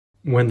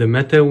When the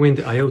MeteoWind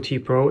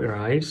IoT Pro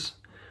arrives,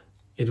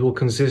 it will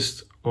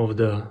consist of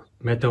the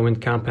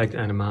MeteoWind compact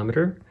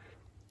anemometer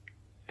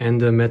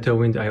and the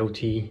MeteoWind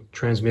IoT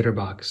transmitter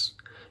box.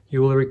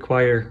 You will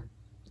require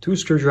 2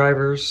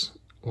 screwdrivers,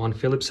 1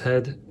 Phillips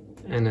head,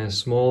 and a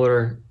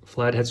smaller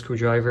flathead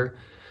screwdriver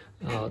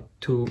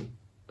to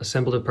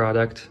assemble the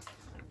product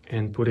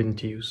and put it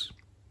into use.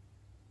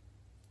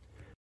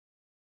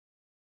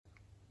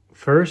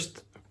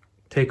 First,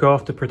 take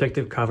off the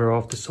protective cover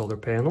off the solar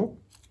panel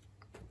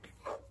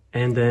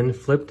and then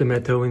flip the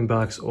MeteoWind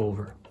box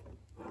over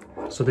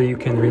so that you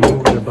can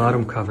remove the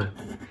bottom cover.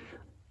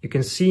 You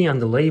can see on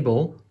the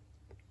label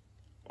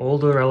all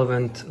the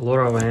relevant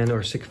LoRaWAN or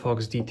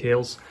Sigfox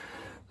details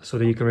so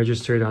that you can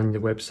register it on the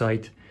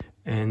website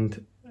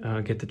and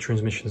get the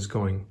transmissions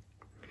going.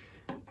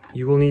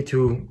 You will need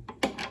to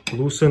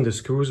loosen the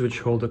screws which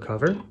hold the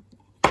cover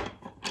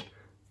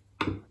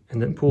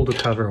and then pull the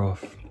cover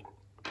off.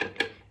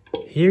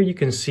 Here you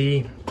can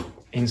see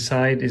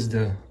inside is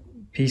the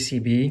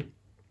PCB.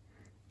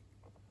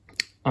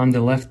 On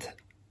the left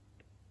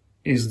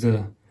is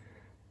the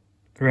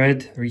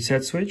red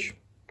reset switch,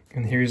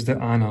 and here's the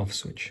on-off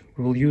switch.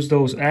 We will use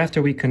those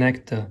after we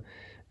connect the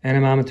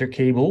anemometer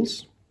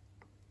cables,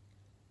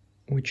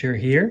 which are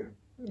here,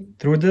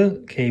 through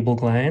the cable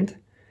gland,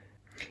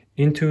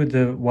 into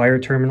the wire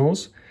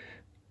terminals,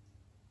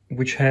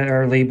 which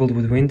are labeled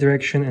with wind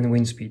direction and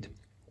wind speed.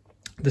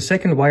 The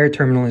second wire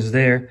terminal is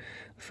there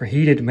for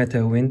heated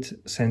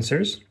MeteoWind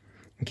sensors,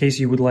 in case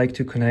you would like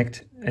to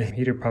connect a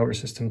heater power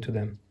system to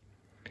them.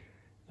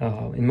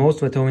 In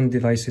most MeteoWind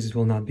devices it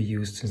will not be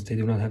used since they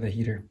do not have a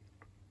heater.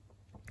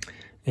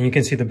 And you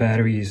can see the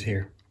battery is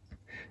here.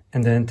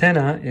 And the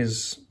antenna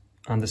is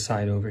on the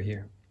side over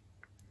here.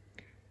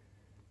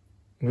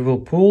 We will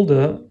pull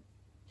the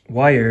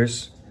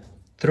wires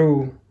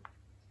through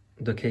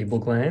the cable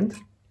gland.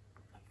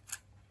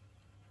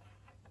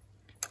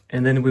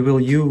 And then we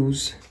will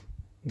use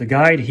the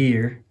guide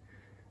here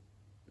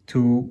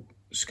to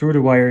screw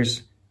the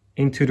wires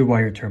into the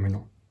wire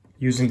terminal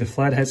using the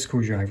flathead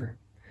screwdriver.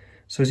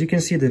 So as you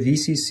can see, the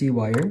VCC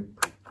wire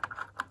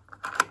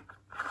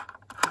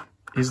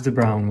is the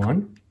brown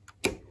one.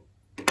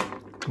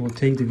 We'll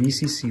take the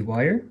VCC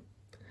wire,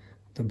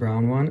 the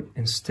brown one,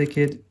 and stick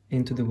it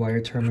into the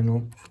wire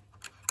terminal.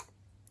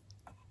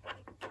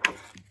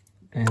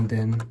 And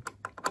then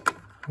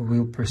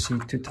we'll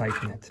proceed to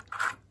tighten it.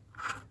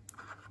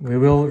 We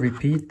will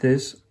repeat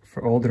this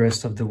for all the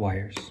rest of the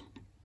wires.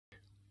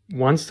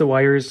 Once the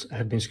wires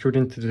have been screwed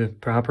into the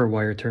proper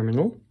wire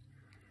terminal,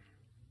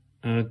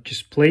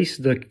 just place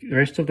the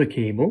rest of the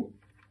cable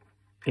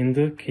in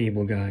the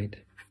cable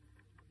guide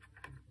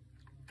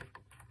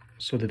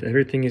so that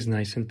everything is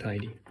nice and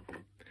tidy.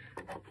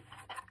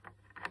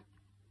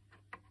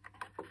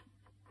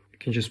 You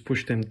can just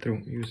push them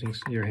through using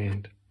your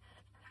hand.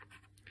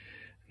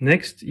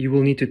 Next, you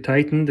will need to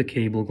tighten the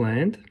cable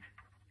gland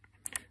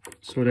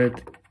so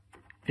that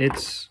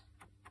it's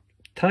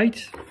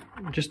tight,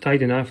 just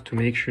tight enough to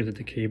make sure that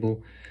the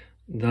cable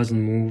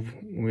doesn't move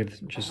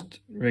with just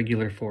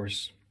regular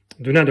force.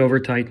 Do not over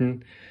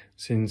tighten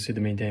since it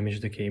may damage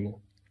the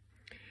cable.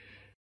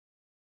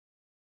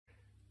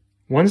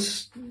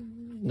 Once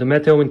the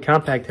MeteoWind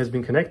compact has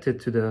been connected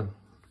to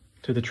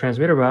the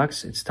transmitter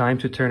box, it's time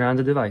to turn on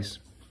the device.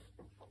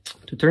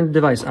 To turn the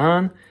device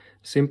on,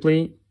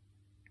 simply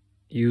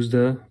use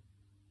the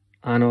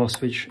on-off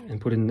switch and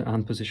put it in the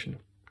on position.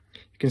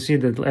 You can see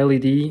that the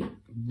LED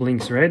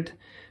blinks red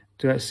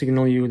to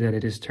signal you that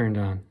it is turned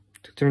on.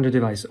 To turn the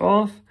device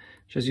off,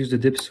 just use the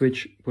dip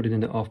switch, put it in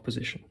the off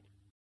position.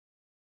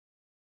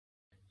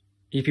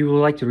 If you would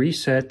like to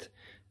reset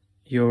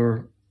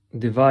your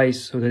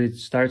device so that it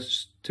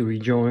starts to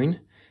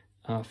rejoin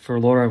for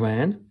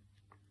LoRaWAN,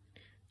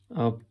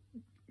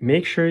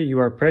 make sure you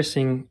are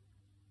pressing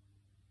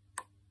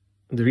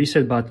the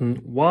reset button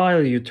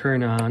while you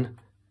turn on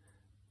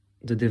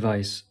the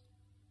device,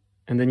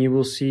 and then you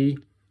will see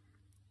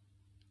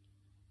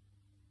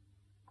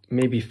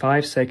maybe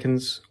 5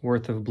 seconds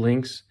worth of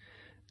blinks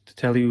to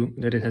tell you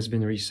that it has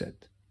been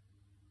reset.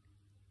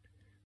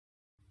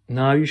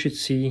 Now you should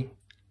see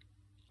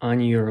on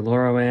your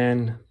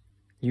LoRaWAN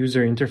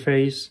user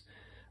interface,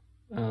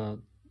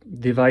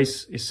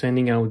 device is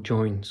sending out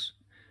joins.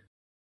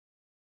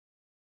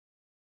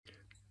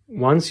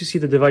 Once you see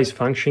the device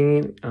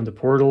functioning on the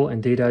portal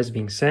and data is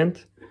being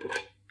sent,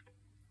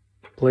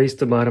 place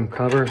the bottom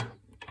cover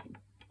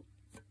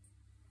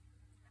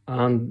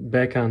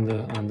back on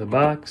the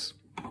box,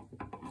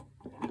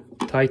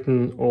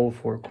 tighten all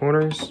 4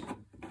 corners,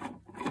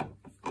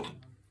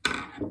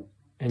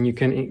 and you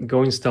can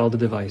go install the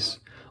device.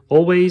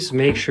 Always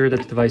make sure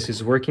that the device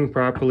is working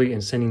properly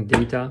and sending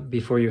data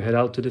before you head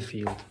out to the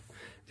field.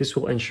 This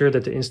will ensure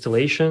that the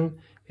installation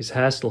is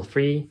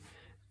hassle-free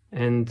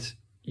and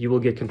you will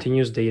get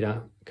continuous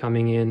data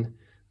coming in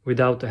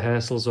without the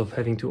hassles of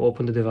having to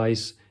open the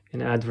device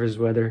in adverse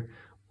weather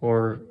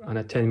or on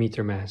a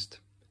 10-meter mast.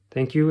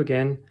 Thank you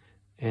again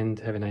and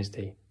have a nice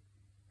day.